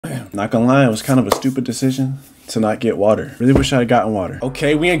Not gonna lie, it was kind of a stupid decision to not get water. Really wish I had gotten water.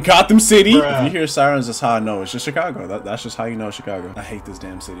 Okay, we in Gotham City. Bruh. If you hear sirens, that's how I know. It's just Chicago. That's just how you know Chicago. I hate this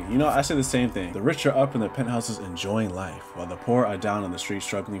damn city. You know, I say the same thing. The rich are up in their penthouses enjoying life, while the poor are down on the street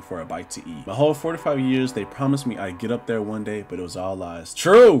struggling for a bite to eat. My whole 45 years, they promised me I'd get up there one day, but it was all lies.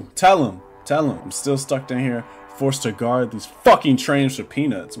 True. Tell them. Tell them. I'm still stuck down here, forced to guard these fucking trains for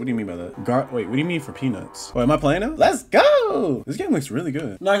peanuts. What do you mean by that? Wait, what do you mean for peanuts? Wait, am I playing now? Let's go! This game looks really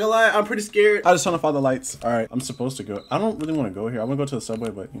good. Not gonna lie, I'm pretty scared. I just turned off all the lights. All right, I'm supposed to go. I don't really want to go here. I'm gonna go to the subway,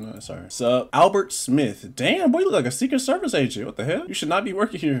 but you know, sorry. Sup? Albert Smith. Damn, boy, you look like a Secret Service agent. What the hell? You should not be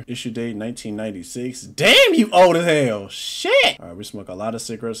working here. Issue date 1996. Damn, you old as hell. Shit! All right, we smoke a lot of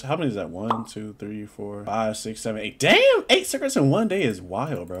cigarettes. How many is that? 1, 2, 3, 4, 5, 6, 7, 8. Damn, 8 cigarettes in one day is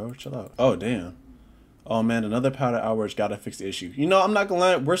wild, bro. Chill out. Oh, damn. Oh man, another powder outrage. Gotta fix the issue. You know, I'm not gonna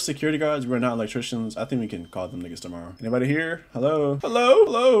lie, we're security guards, we're not electricians. I think we can call them niggas tomorrow. Anybody here? Hello? Hello?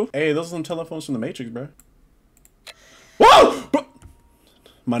 Hello? Hey, those are some telephones from the Matrix, bro. Whoa! Bro.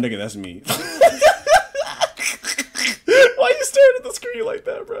 My nigga, that's me. Why you staring at the screen like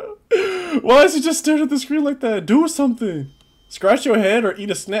that, bro? Why is you just staring at the screen like that? Do something. Scratch your head or eat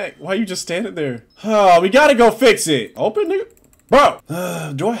a snack. Why you just standing there? Oh, we gotta go fix it. Open, nigga. Bro,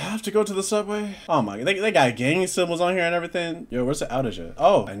 do I have to go to the subway? Oh my god, they got gang symbols on here and everything. Yo, where's the outage at?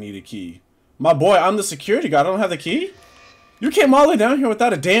 Oh, I need a key. My boy, I'm the security guard. I don't have the key? You came all the way down here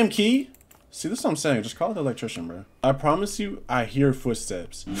without a damn key? See, this is what I'm saying. Just call the electrician, bro. I promise you, I hear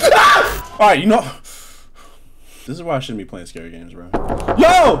footsteps. Ah! All right, you know. This is why I shouldn't be playing scary games, bro.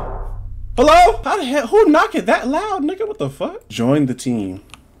 Yo! Hello? How the hell? Who knocked it that loud, nigga? What the fuck? Join the team.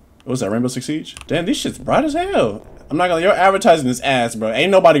 What was that, Rainbow Six Siege? Damn, these shit's bright as hell. I'm not gonna, you're advertising this ass, bro. Ain't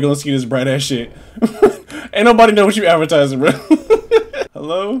nobody gonna see this bright ass shit. Ain't nobody know what you advertising, bro.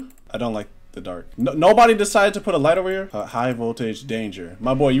 Hello? I don't like the dark. Nobody decided to put a light over here? High voltage danger.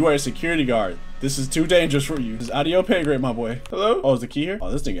 My boy, you are a security guard. This is too dangerous for you. This is out of your pay grade, my boy. Hello? Oh, is the key here?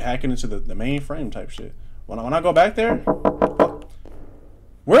 Oh, this nigga hacking into the main frame type shit. When I go back there? Oh.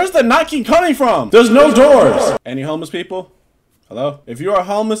 Where's the knocking coming from? There's no doors. Any homeless people? Hello? If you are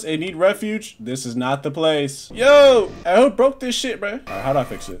homeless and need refuge, this is not the place. Yo! Who broke this shit, bro? Alright, how do I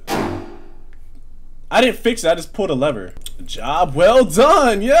fix it? I didn't fix it, I just pulled a lever. Job well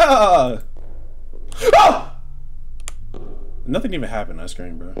done, yeah! Oh! Nothing even happened on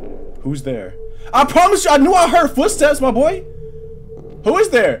screen, bro. Who's there? I promise you, I knew I heard footsteps, my boy! Who is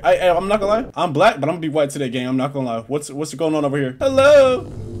there? I'm not gonna lie. I'm black, but I'm gonna be white today, gang. I'm not gonna lie. What's going on over here? Hello?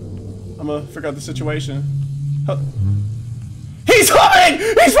 I'm gonna figure out the situation. He's coming!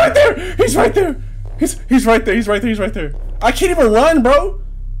 He's right there! He's right there! He's right there, he's right there, he's right there. I can't even run, bro!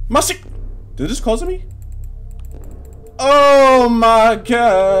 Did this close on me? Oh my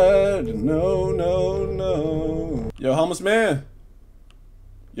god! No, no, no. Yo, homeless man.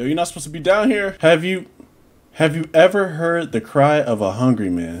 Yo, you're not supposed to be down here. Have you ever heard the cry of a hungry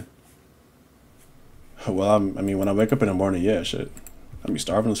man? Well, I mean, when I wake up in the morning, yeah, shit. I'd be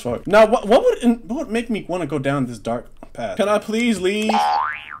starving as fuck. Now, what would make me want to go down this dark path? Can I please leave?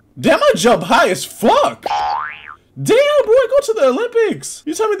 Damn, I jump high as fuck. Damn, boy, go to the Olympics.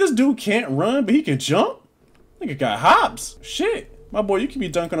 You tell me this dude can't run, but he can jump? Nigga got hops. Shit. My boy, you could be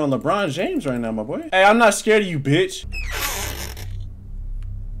dunking on LeBron James right now, my boy. Hey, I'm not scared of you, bitch.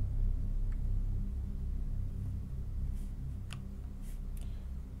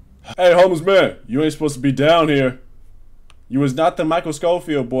 Hey, homeless man, you ain't supposed to be down here. You was not the Michael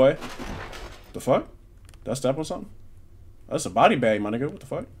Schofield, boy. The fuck? Did I step on something? Oh, that's a body bag, my nigga. What the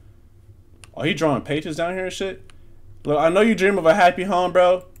fuck? Oh, he drawing pages down here and shit? Look, I know you dream of a happy home,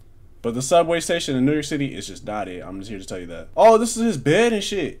 bro. But the subway station in New York City is just not it. I'm just here to tell you that. Oh, this is his bed and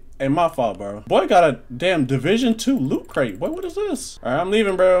shit. Hey, my fault, bro. Boy got a damn Division 2 loot crate. Boy, what is this? All right, I'm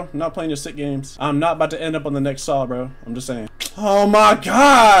leaving, bro. I'm not playing your sick games. I'm not about to end up on the next Saw, bro. I'm just saying. Oh my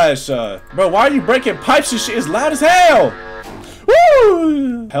gosh. Bro, why are you breaking pipes and shit? It's loud as hell.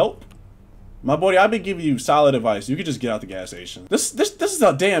 Woo! Help? My boy, I've been giving you solid advice. You could just get out the gas station. This is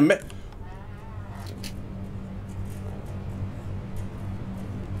a damn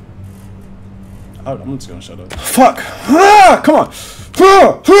I'm just gonna shut up. Fuck! Ah, come on!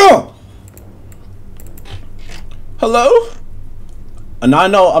 Hello? And I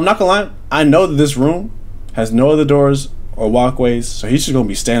know, I'm not gonna lie, I know that this room has no other doors or walkways, so he's just gonna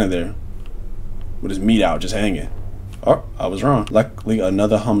be standing there with his meat out, just hanging. Oh, I was wrong. Luckily,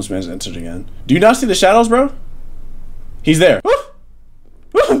 another homeless man's entered again. Do you not see the shadows, bro? He's there.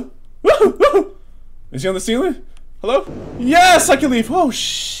 Is he on the ceiling? Hello? Yes, I can leave. Oh,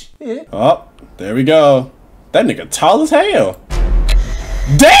 shit. Oh, there we go. That nigga tall as hell.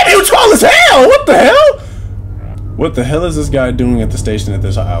 Damn, you tall as hell! What the hell? What the hell is this guy doing at the station at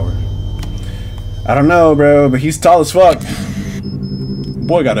this hour? I don't know, bro, but he's tall as fuck.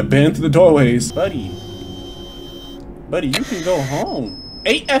 Boy, gotta bend through the doorways. Buddy, you can go home.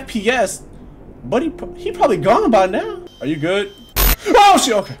 8 FPS? Buddy, he probably gone by now. Are you good? Oh,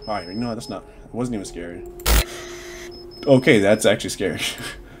 shit, okay. All right, no, that's not, it wasn't even scary. Okay, that's actually scary.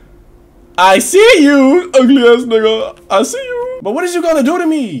 I see you, ugly ass nigga. I see you. But what is you gonna do to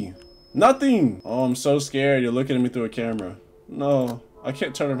me? Nothing. Oh, I'm so scared. You're looking at me through a camera. No, I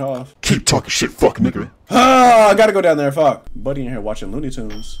can't turn it off. Keep talking shit, fuck nigga. Ah, I gotta go down there. Fuck. Buddy in here watching Looney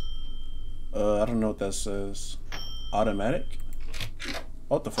Tunes. I don't know what that says. Automatic?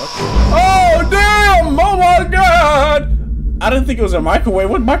 What the fuck? Oh, damn! Oh my god! I didn't think it was a microwave.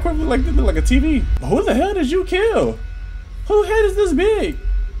 What microwave look like? It looked like a TV. Who the hell did you kill? Whose head is this big?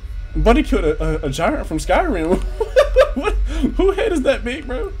 Buddy killed a giant from Skyrim. What? Who head is that big,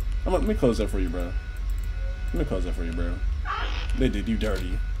 bro? Let me close that for you, bro. Let me close that for you, bro. They did you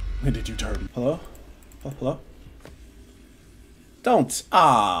dirty. They did you dirty. Hello? Oh, hello? Don't.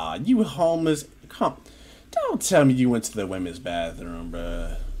 Ah, you homeless. Come. Don't tell me you went to the women's bathroom,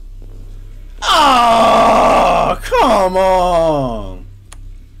 bro. Ah, come on.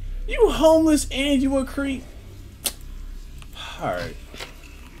 You homeless and you a creep. Alright.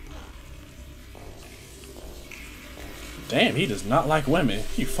 Damn, he does not like women.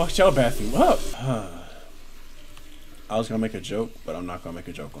 He fucked your bathroom up. I was gonna make a joke, but I'm not gonna make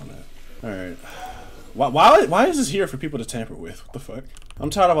a joke on that. Alright. Why is this here for people to tamper with? What the fuck? I'm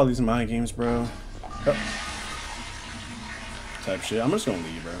tired of all these mind games, bro. Type shit. I'm just gonna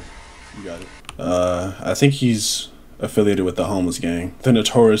leave, bro. You got it. I think he's affiliated with the homeless gang. The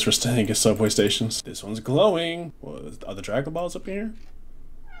notorious for staying at subway stations. This one's glowing. What, are the Dragon Balls up here?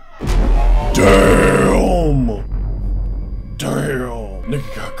 Damn! Damn!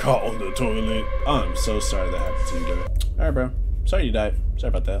 Nigga got caught on the toilet. I'm so sorry that happened to you, bro. Alright, bro. Sorry you died. Sorry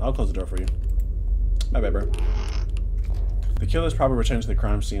about that. I'll close the door for you. My bad, bro. The killer's probably returned to the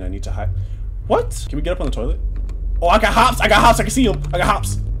crime scene. I need to hide. What? Can we get up on the toilet? Oh, I got hops! I got hops! I can see him! I got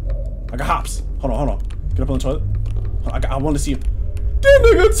hops! I got hops! Hold on, hold on. Get up on the toilet. I want to see him. That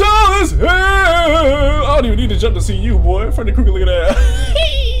nigga tall as hell! I don't even need to jump to see you, boy. Freddy Krueger, look at that.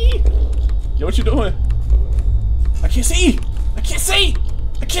 Yo, what you doing? I can't see! I can't see!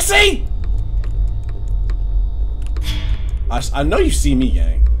 I can't see! I know you see me,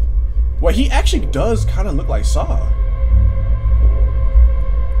 gang. Well, he actually does kind of look like Saw.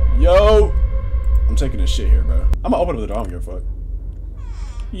 Yo! I'm taking this shit here, bro. I'm gonna open up the door. I don't give a fuck.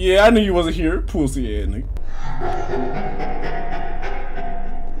 Yeah, I knew you wasn't here. Pussy ass nigga.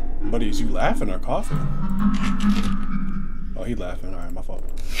 Buddy, is you laughing or coughing? Oh, he laughing. Alright, my fault.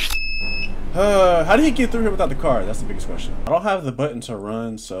 How did he get through here without the car? That's the biggest question. I don't have the button to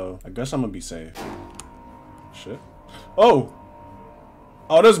run, so I guess I'm gonna be safe. Shit. Oh!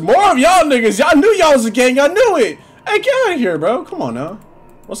 Oh, there's more of y'all niggas! Y'all knew y'all was a gang! I knew it! Hey, get out of here, bro! Come on now.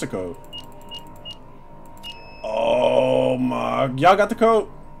 What's the code? Oh my... Y'all got the code?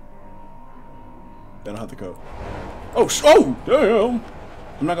 They don't have the code. Oh, oh, damn!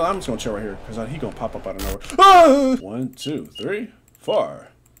 I'm not gonna... I'm just gonna chill right here, because he gonna pop up out of nowhere. Ah! 1, 2, 3, 4.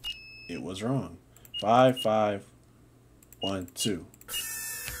 It was wrong. 5, 5, 1, 2.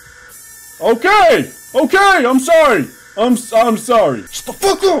 Okay! Okay! I'm sorry! I'm sorry. Shut the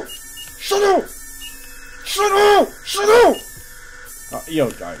fuck up! Shut up! Shut up! Shut up! Yo,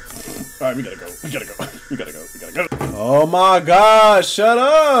 alright. Alright, we gotta go. We gotta go. We gotta go. We gotta go. Oh my gosh, shut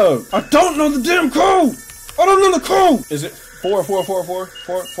up! I don't know the damn code! I don't know the code! Is it 4, 4, 4, 4,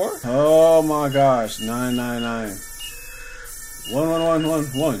 4, 4? Oh my gosh, 9, 9, 9. 1, 1, 1, 1,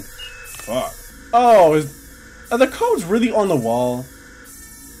 1. Fuck. Oh, are the codes really on the wall?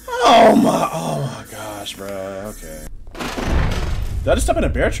 Oh my gosh, bro. Okay. Did I just step in a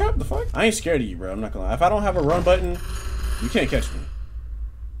bear trap? The fuck? I ain't scared of you, bro. I'm not gonna lie. If I don't have a run button, you can't catch me.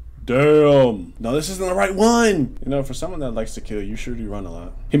 Damn. No, this isn't the right one. You know, for someone that likes to kill, you sure do run a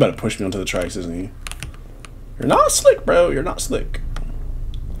lot. He about to push me onto the tracks, isn't he? You're not slick, bro. You're not slick.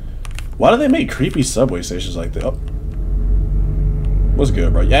 Why do they make creepy subway stations like that? Oh. What's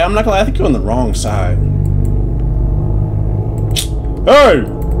good, bro? Yeah, I'm not gonna lie. I think you're on the wrong side. Hey!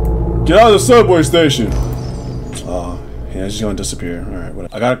 Get out of the subway station! Oh, yeah, he's just gonna disappear. Alright,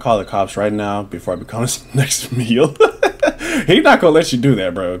 whatever. I gotta call the cops right now before I become his next meal. He's not gonna let you do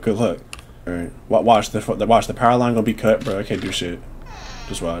that, bro. Good luck. Alright, watch the power line gonna be cut, bro. I can't do shit.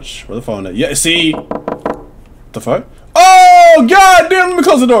 Just watch. Where the phone at? Yeah, see? The fuck? Oh, god damn, let me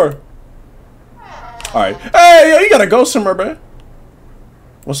close the door. Alright. Hey, yo, you gotta go somewhere, bro.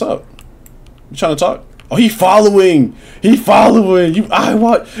 What's up? You trying to talk? Oh, he following. He following. You.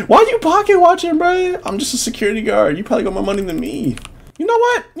 Why you pocket watching, bro? I'm just a security guard. You probably got more money than me. You know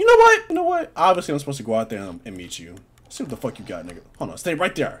what? You know what? You know what? Obviously, I'm supposed to go out there and meet you. See what the fuck you got, nigga. Hold on. Stay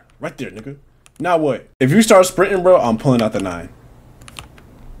right there. Right there, nigga. Now what? If you start sprinting, bro, I'm pulling out the 9.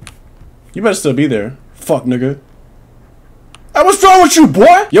 You better still be there. Fuck, nigga. Hey, what's wrong with you,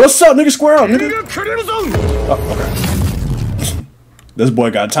 boy? Yo, what's up, nigga? Square up, nigga. Oh, okay. This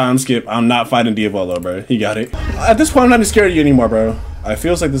boy got time skip. I'm not fighting Diavolo, bro. He got it. At this point, I'm not even scared of you anymore, bro. It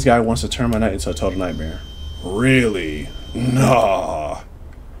feels like this guy wants to turn my night into a total nightmare. Really? Nah.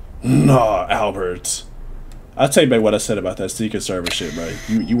 Nah, Albert. I'll tell you about what I said about that Secret Service shit, bro.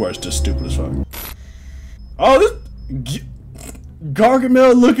 You are just stupid as fuck. Oh, this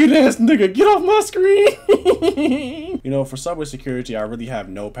Gargamel looking ass nigga, get off my screen. You know, for subway security, I really have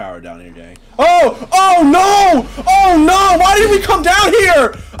no power down here, gang. Oh, oh no, oh no, why did we come down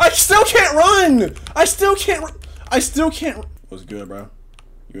here? I still can't run. I still can't. What's good, bro?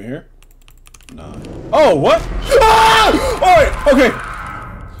 You in here? Nah. Oh, what? Ah! All right, okay.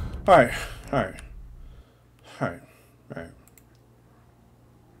 All right, all right. Alright, alright.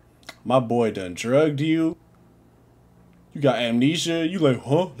 My boy done drugged you. You got amnesia. You like,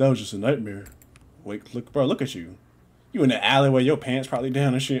 huh? That was just a nightmare. Wait, look, bro, look at you. You in the alleyway, your pants probably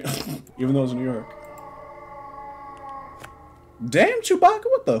down and shit. Even though it's New York. Damn, Chewbacca,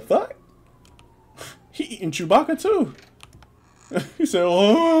 what the fuck? He eating Chewbacca too. He said,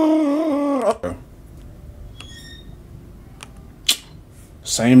 oh.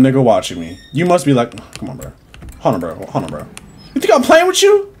 Same nigga watching me. You must be like, come on, bro. Hold on, bro. Hold on, bro. You think I'm playing with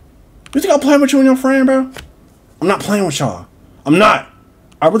you? You think I'm playing with you and your friend, bro? I'm not playing with y'all. I'm not.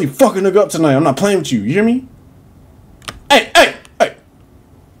 I really fucking nigga up tonight. I'm not playing with you. You hear me? Hey, hey, hey.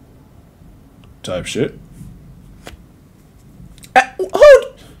 Type shit.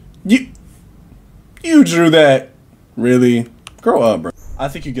 Hold. You drew that. Really? Grow up, bro. I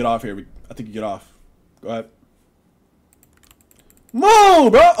think you get off here. I think you get off. Go ahead.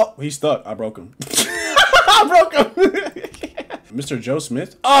 Move, bro. Oh, he's stuck. I broke him. I broke him. Mr. Joe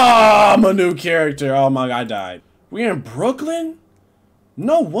Smith. Oh, I'm a new character. Oh my God, I died. We in Brooklyn?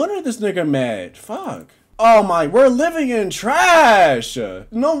 No wonder this nigga mad. Fuck. Oh my, we're living in trash.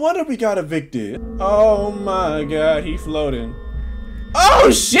 No wonder we got evicted. Oh my God, he floating.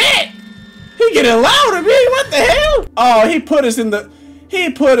 Oh shit! He getting louder, man. What the hell? Oh, he put us in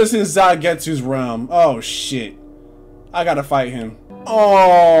Zagetsu's realm. Oh shit. I gotta fight him.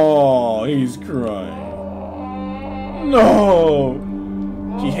 Oh, he's crying. No.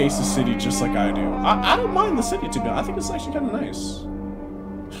 He hates the city just like I do. I don't mind the city, to be honest. I think it's actually kind of nice.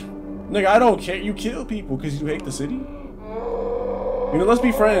 Nigga, I don't care. You kill people because you hate the city. You know, let's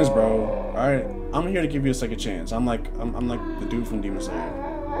be friends, bro. All right, I'm here to give you a second chance. I'm like the dude from Demon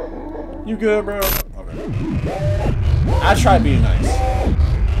Slayer. You good, bro? Okay. I tried being nice.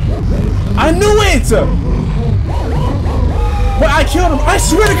 I knew it. But I killed him. I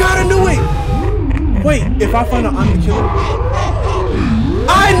swear to God, I knew it. Wait, if I find out I'm the killer,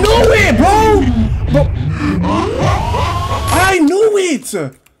 I knew it, bro. I knew it.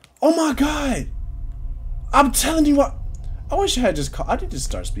 Oh my God. I'm telling you what. I wish I had just called. I need to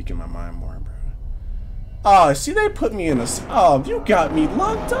start speaking my mind more, bro. Oh, see, they put me in a. Oh, you got me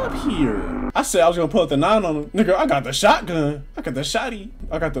locked up here. I said I was gonna pull out the 9 on him. Nigga, I got the shotgun. I got the shotty.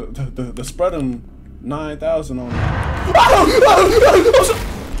 I got the spread 'em 9,000 on him.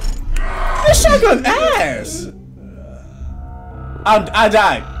 This shotgun ass. I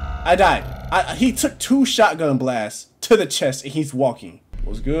died. I died. He took 2 shotgun blasts to the chest and he's walking.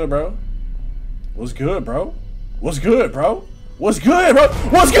 What's good, bro? What's good, bro? What's good, bro? What's good, bro?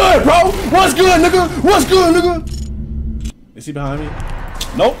 What's good, bro? What's good, nigga? What's good, nigga? Is he behind me?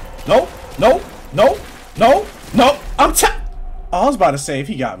 Nope. Nope. Nope. Nope. Nope. Nope. I was about to say if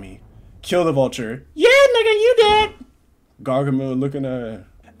he got me. Kill the vulture. Yeah, nigga, you dead. Gargamel looking at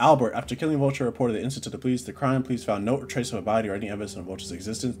Albert. After killing Vulture, reported the incident to the police. The crime police found no trace of a body or any evidence of Vulture's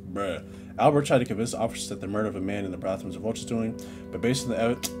existence. Bruh. Albert tried to convince the officers that the murder of a man in the bathrooms of Vulture's doing, but based on the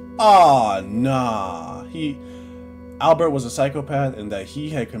evidence, nah. Albert was a psychopath and that he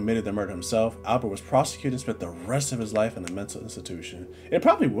had committed the murder himself. Albert was prosecuted and spent the rest of his life in a mental institution. It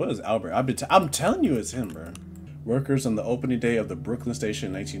probably was Albert. I'm telling you, it's him, bro. Workers on the opening day of the Brooklyn station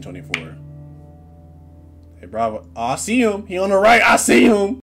in 1924. Hey, Bravo. Oh, I see him. He on the right. I see him.